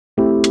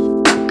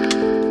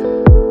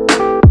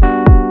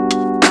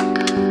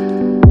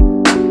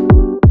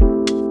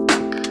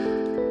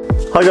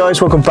Hi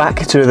guys, welcome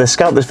back to the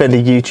Scout Defender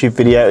YouTube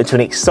video, and to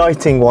an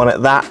exciting one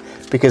at that,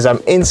 because I'm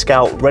in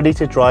Scout ready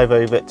to drive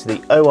over to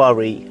the ORE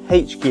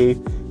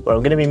HQ, where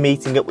I'm going to be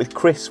meeting up with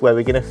Chris, where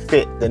we're going to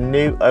fit the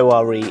new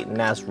ORE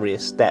NAS Rear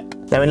step.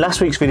 Now in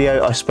last week's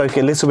video I spoke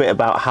a little bit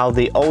about how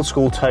the old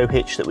school tow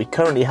hitch that we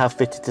currently have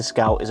fitted to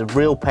Scout is a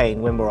real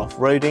pain when we're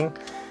off-roading.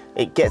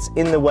 It gets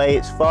in the way,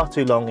 it's far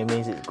too long, it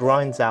means it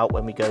grinds out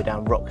when we go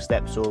down rock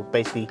steps or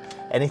basically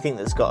anything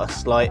that's got a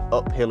slight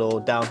uphill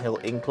or downhill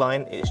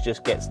incline. It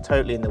just gets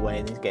totally in the way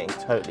and is getting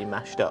totally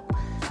mashed up.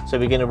 So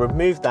we're going to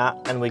remove that,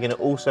 and we're going to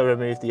also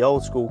remove the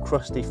old school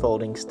crusty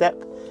folding step.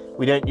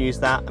 We don't use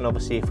that, and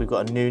obviously if we've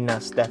got a new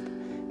NAS step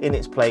in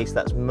its place,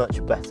 that's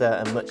much better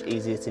and much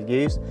easier to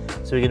use.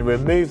 So we're going to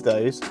remove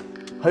those.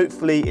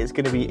 Hopefully it's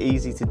going to be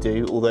easy to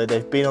do, although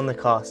they've been on the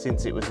car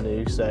since it was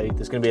new, so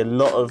there's going to be a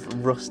lot of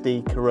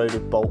rusty,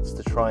 corroded bolts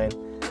to try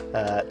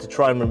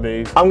and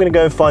remove. I'm going to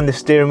go and find the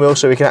steering wheel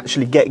so we can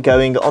actually get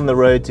going on the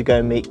road to go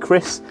and meet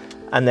Chris,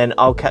 and then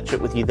I'll catch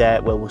up with you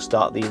there where we'll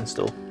start the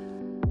install.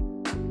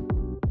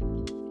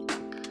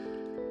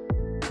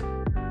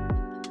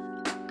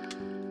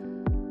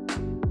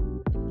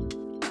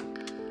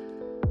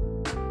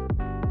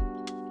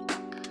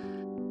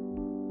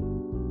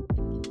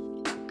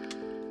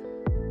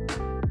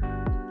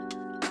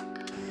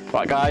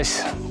 Right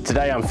guys,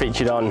 today I'm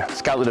featured on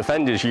Scout the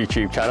Defender's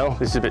YouTube channel.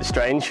 This is a bit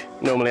strange.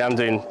 Normally I'm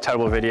doing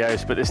terrible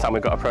videos, but this time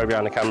we've got a pro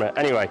behind the camera.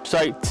 Anyway,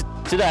 so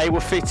today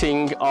we're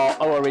fitting our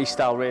ORE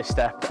style rear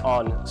step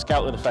on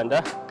Scout the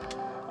Defender,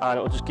 and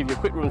I'll just give you a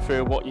quick run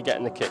through of what you get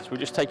in the kit. So we'll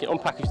just take it,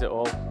 unpackaged it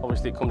all.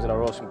 Obviously it comes in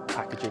our awesome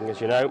packaging, as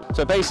you know.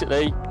 So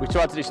basically we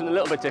tried to do something a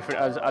little bit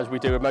different as we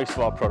do with most of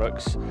our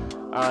products.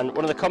 And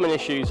one of the common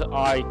issues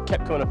I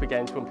kept coming up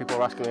against when people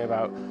were asking me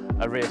about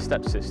a rear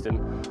step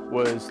system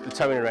was the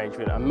towing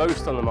arrangement, and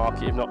most on the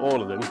market, if not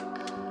all of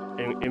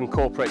them,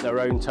 incorporate their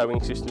own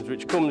towing systems,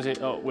 which comes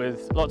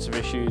with lots of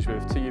issues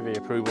with TUV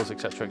approvals,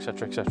 etc,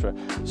 etc, etc.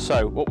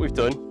 So what we've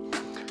done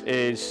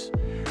is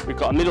we've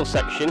got a middle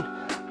section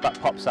that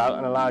pops out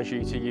and allows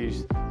you to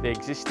use the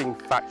existing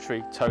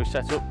factory tow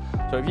setup.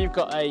 So if you've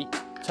got a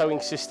towing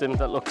system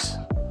that looks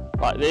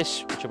like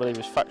this, which I believe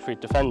is factory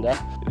Defender,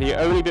 the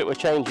only bit we're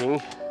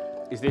changing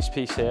is this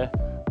piece here,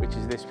 which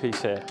is this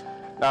piece here.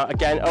 Now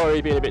again,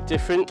 ORE being a bit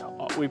different,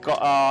 we've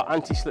got our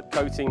anti-slip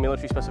coating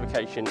military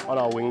specification on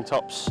our wing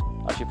tops,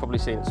 as you've probably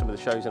seen at some of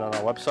the shows and on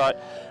our website,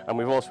 and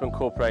we've also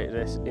incorporated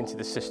this into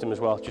the system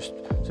as well, just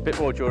it's a bit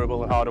more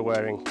durable and harder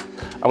wearing.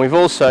 And we've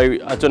also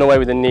done away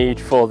with the need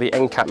for the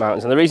end cap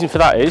mounts, and the reason for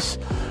that is,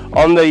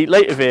 on the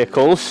later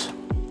vehicles,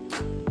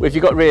 if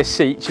you've got rear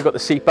seats, you've got the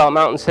seat belt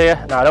mountings here.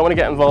 Now I don't want to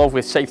get involved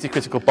with safety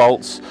critical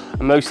bolts,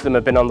 and most of them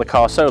have been on the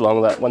car so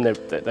long that when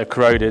they're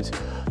corroded,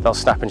 they'll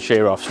snap and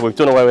shear off. So we've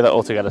done away with that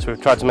altogether. So we've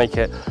tried to make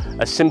it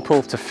as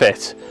simple to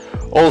fit.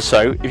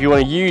 Also, if you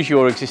want to use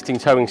your existing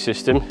towing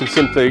system, you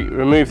simply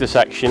remove the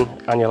section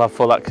and you'll have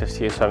full access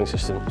to your towing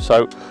system.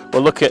 So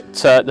we'll look at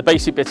the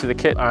basic bit of the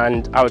kit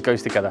and how it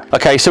goes together.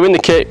 Okay, so in the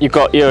kit, you've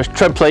got your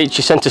tread plates,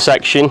 your center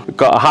section, we've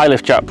got a high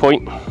lift jack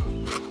point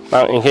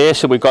mounting here,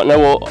 so we've got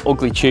no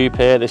ugly tube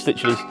here. This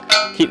literally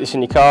keep this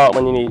in your car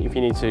when if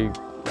you need to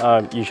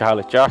use your high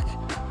lift jack.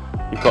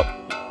 You've got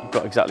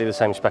exactly the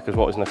same spec as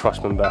what was in the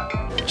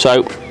Crossmember.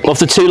 So of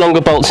the two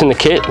longer bolts in the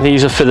kit,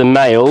 these are for the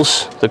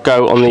males that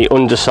go on the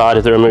underside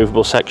of the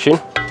removable section.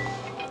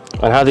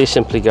 And how these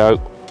simply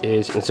go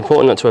is, and it's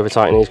important not to over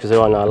tighten these because they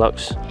are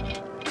nylocks.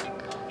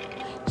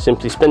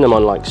 Simply spin them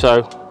on like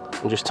so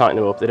and just tighten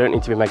them up. They don't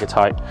need to be mega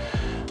tight.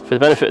 For the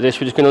benefit of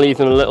this, we're just going to leave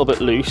them a little bit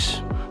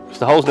loose, because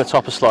the holes in the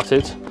top are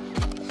slotted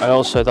and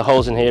also the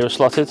holes in here are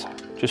slotted,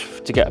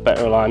 just to get a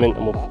better alignment,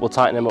 and we'll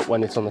tighten them up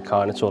when it's on the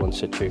car and it's all in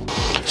situ.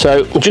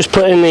 So we're just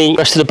putting the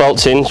rest of the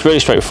bolts in. It's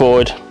really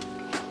straightforward.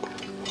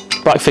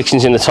 Black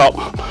fixings in the top,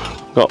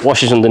 got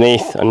washers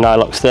underneath and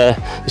nylocks there.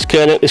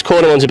 This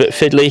corner one's a bit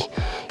fiddly,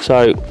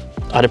 so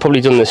I'd have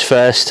probably done this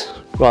first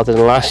rather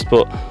than last,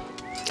 but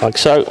like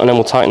so, and then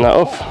we'll tighten that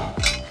up.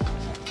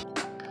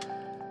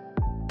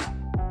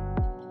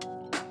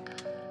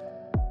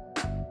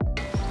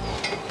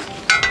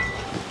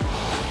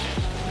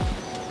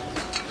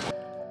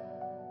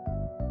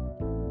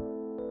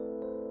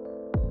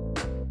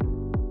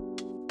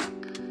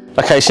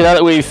 Okay, so now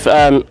that we've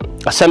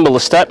assembled the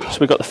step, so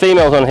we've got the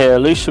females on here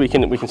loose, so we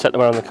can set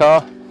them around the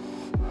car.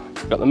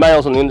 We've got the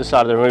males on the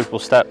underside of the removable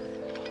step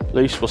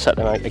loose, we'll set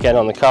them out again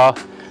on the car.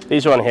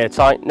 These are on here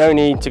tight, no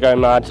need to go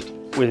mad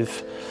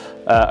with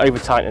over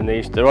tightening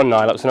these. They're on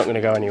nylocks, they're not going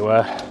to go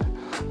anywhere.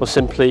 We'll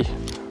simply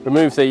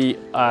remove the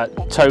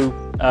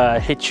tow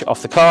hitch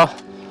off the car,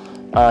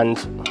 and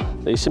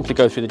they simply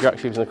go through the jack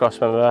tubes and the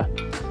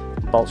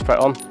crossmember, bolt straight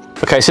on.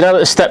 Okay, so now that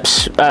the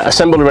step's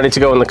assembled and ready to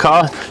go on the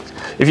car,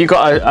 if you've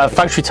got a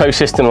factory tow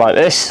system like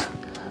this,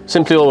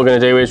 simply all we're going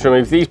to do is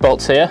remove these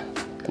bolts here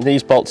and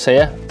these bolts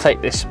here,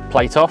 take this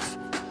plate off,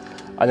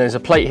 and there's a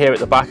plate here at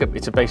the back.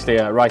 It's basically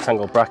a right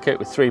angle bracket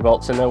with 3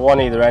 bolts in there, one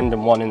either end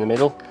and one in the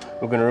middle.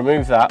 We're going to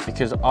remove that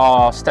because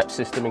our step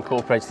system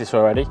incorporates this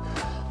already.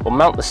 We'll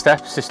mount the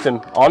step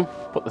system on,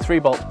 put the 3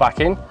 bolts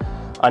back in,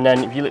 And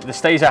then if the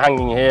stays are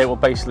hanging here, we'll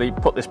basically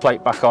put this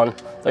plate back on,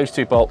 those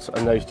 2 bolts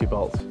and those 2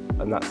 bolts,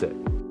 and that's it.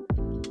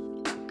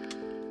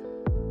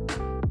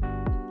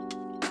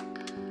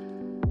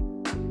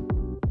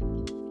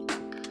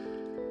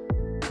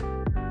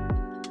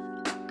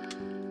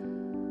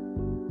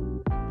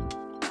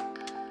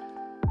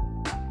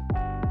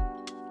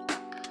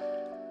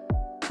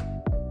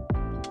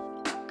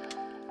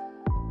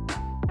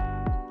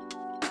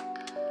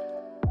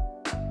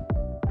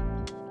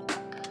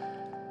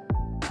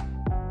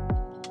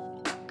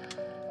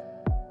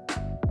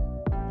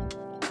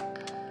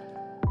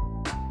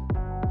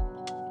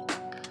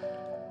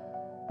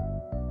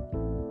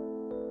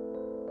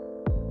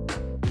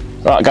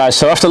 Right guys,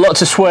 so after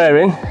lots of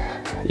swearing,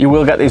 you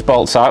will get these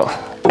bolts out.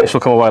 This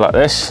will come away like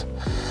this.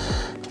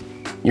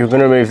 You're going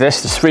to remove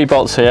this. There's 3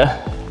 bolts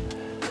here.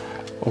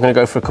 I'm going to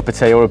go for a cup of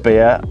tea or a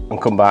beer and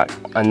come back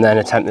and then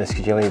attempt this,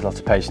 because you'll need lots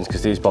of patience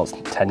because these bolts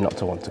tend not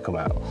to want to come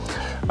out.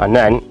 And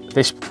then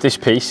this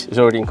piece is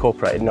already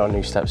incorporated in our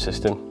new step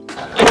system.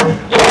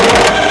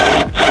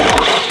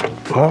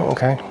 Oh,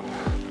 okay.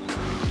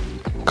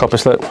 Copper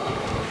slip.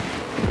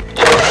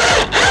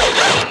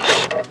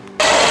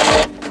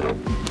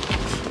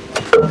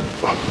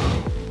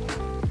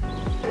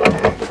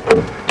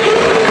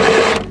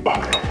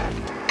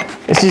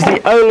 This is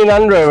the only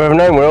Land Rover I've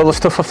known where all the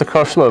stuff off the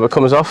cross motor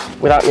comes off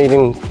without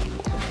needing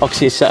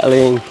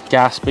oxyacetylene,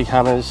 gas, big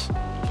hammers,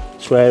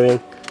 swearing.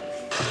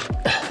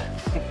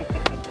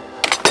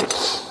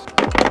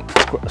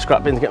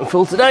 Scrap bin's getting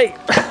full today.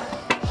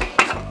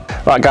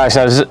 Right guys,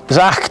 now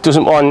Zach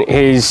doesn't want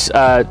his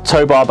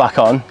tow bar back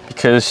on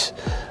because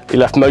he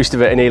left most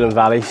of it in Elan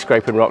Valley,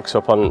 scraping rocks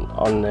up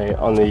on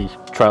the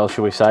trail,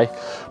 shall we say.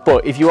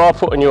 But if you are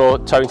putting your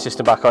towing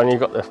system back on, you've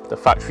got the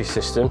factory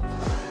system,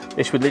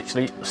 this would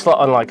literally slot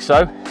on like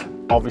so.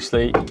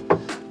 Obviously,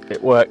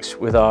 it works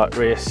with our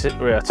rear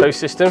tow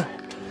system.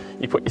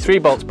 You put your 3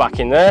 bolts back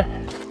in there,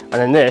 and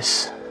then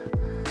this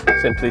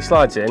simply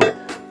slides in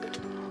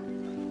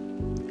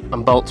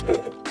and bolts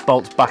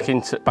back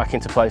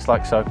into place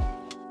like so.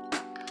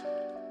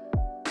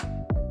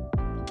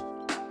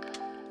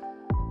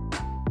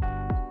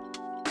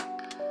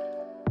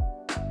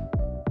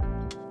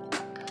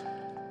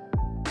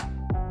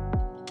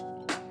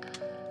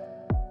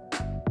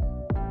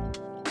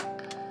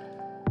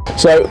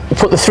 So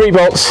put the 3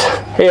 bolts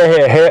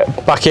here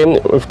back in.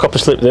 We've copper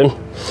slipped them.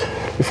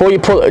 Before you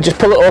just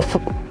pull it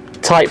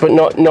up tight, but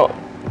not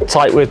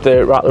tight with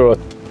the rattler, or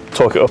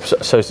torque it up,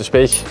 so to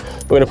speak.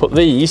 We're going to put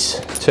these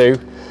 2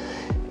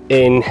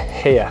 in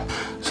here.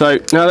 So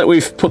now that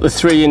we've put the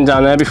 3 in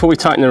down there, before we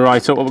tighten the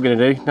right up, what we're going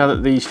to do, now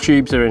that these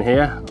tubes are in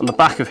here, on the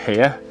back of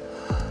here,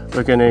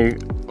 we're going to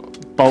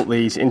bolt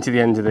these into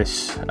the end of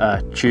this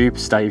tube,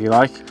 stay if you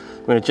like.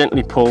 We're going to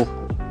gently pull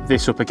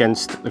this up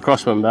against the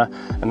cross member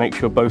and make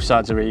sure both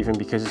sides are even,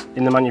 because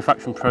in the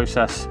manufacturing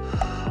process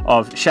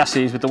of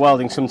chassis with the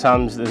welding,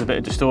 sometimes there's a bit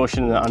of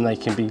distortion and they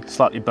can be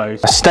slightly bowed.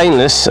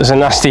 Stainless has a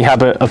nasty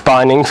habit of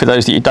binding, for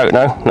those that you don't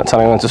know. I'm not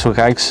telling anyone to suck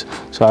eggs,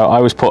 so I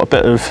always put a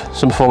bit of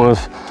some form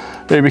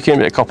of lubricant, a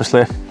bit of copper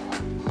slip.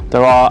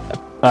 There are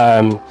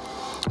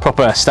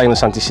proper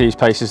stainless anti-seize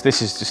paces.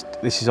 This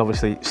is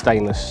obviously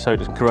stainless, so it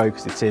doesn't corrode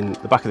because it's in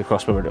the back of the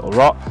cross member and it'll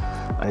rot,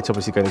 and it's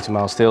obviously going into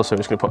mild steel, so I'm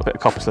just going to put a bit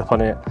of copper slip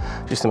on it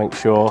just to make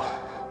sure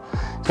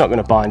it's not going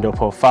to bind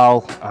up or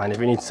foul, and if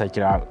you need to take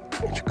it out,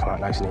 it should come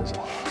out nice and easy.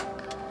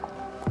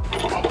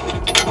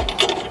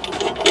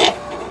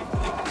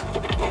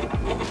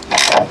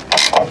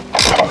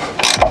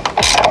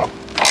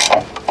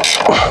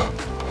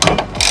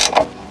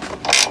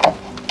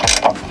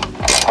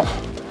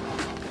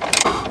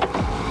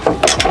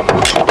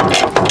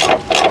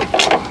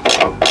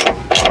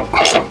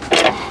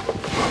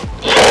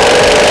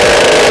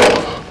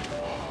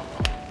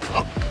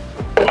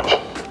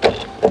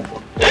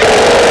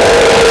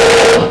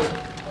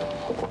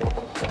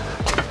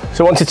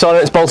 So once it's on,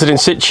 it's bolted in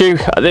situ.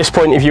 At this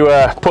point, if you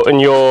were putting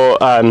your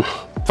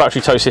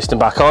factory tow system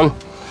back on,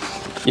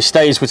 your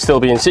stays would still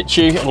be in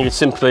situ, and you would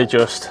simply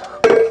just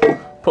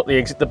put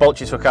the bolt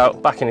you took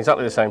out back in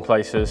exactly the same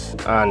places,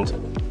 and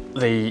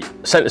the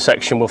centre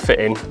section will fit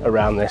in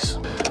around this.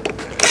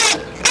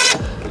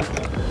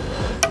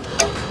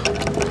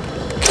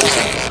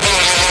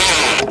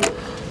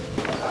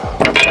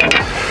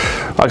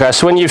 Okay,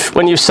 so when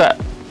you've set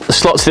the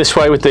slots this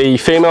way with the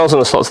females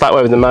and the slots that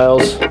way with the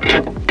males,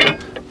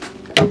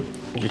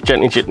 you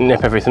gently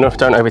nip everything off,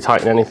 don't over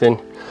tighten anything.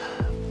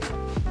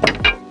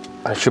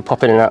 It should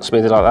pop in and out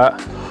smoothly like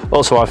that.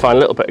 Also, I find a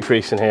little bit of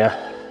grease in here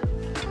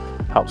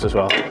helps as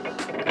well.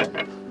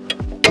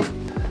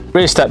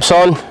 Rear steps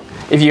on.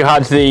 If you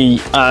had the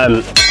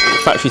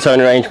factory towing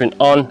arrangement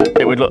on,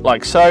 it would look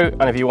like so,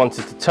 and if you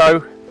wanted to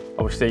tow,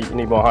 obviously you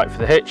need more height for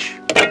the hitch,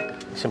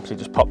 you simply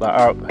just pop that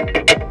out and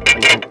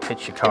you can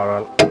hitch your car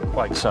on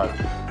like so.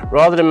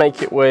 Rather than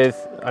make it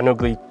with an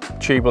ugly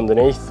tube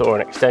underneath or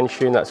an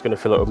extension that's going to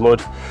fill it with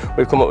mud,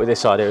 we've come up with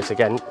this idea. It's,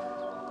 again,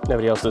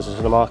 nobody else does this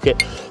in the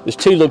market. There's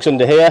 2 lugs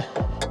under here.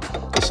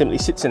 It simply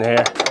sits in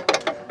here.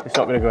 It's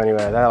not going to go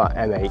anywhere. They're like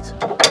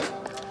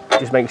M8.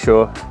 just make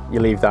sure you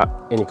leave that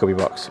in your cubby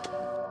box.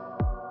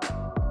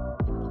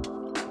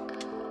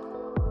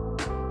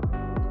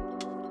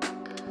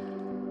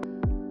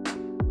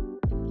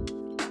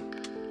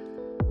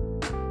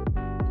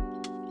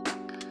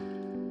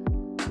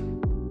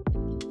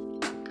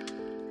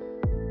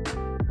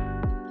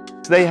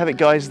 So there you have it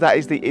guys, that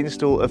is the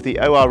install of the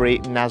ORE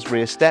NAS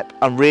Rear step.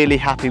 I'm really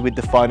happy with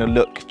the final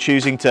look,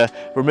 choosing to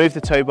remove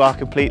the tow bar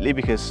completely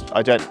because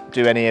I don't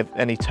do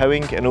any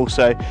towing, and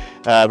also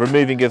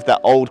removing of that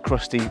old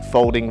crusty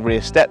folding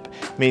rear step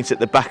means that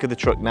the back of the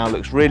truck now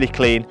looks really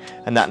clean,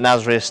 and that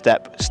NAS Rear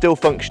step still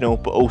functional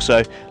but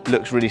also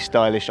looks really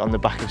stylish on the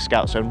back of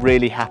Scout, so I'm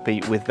really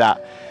happy with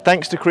that.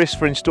 Thanks to Chris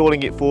for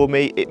installing it for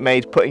me. It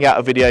made putting out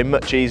a video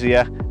much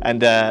easier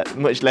and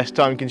much less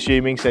time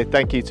consuming, so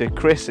thank you to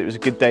Chris. It was a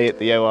good day at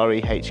the ORE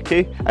HQ.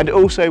 And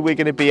also we're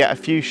going to be at a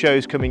few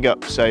shows coming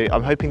up, so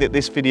I'm hoping that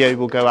this video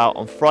will go out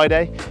on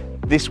Friday.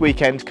 This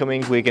weekend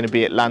coming, we're going to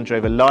be at Land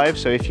Rover Live,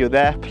 so if you're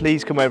there,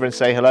 please come over and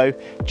say hello,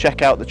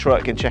 check out the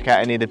truck and check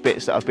out any of the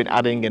bits that I've been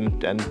adding and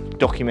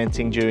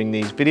documenting during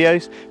these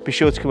videos. Be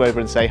sure to come over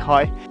and say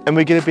hi. And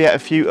we're going to be at a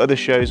few other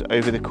shows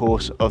over the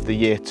course of the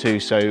year too,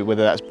 so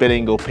whether that's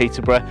Billing or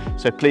Peterborough,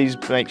 so please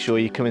make sure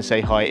you come and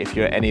say hi if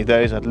you're at any of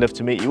those. I'd love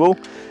to meet you all,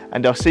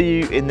 and I'll see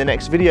you in the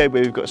next video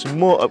where we've got some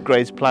more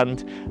upgrades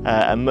planned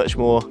and much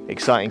more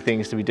exciting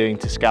things to be doing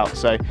to Scout,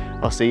 so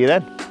I'll see you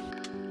then.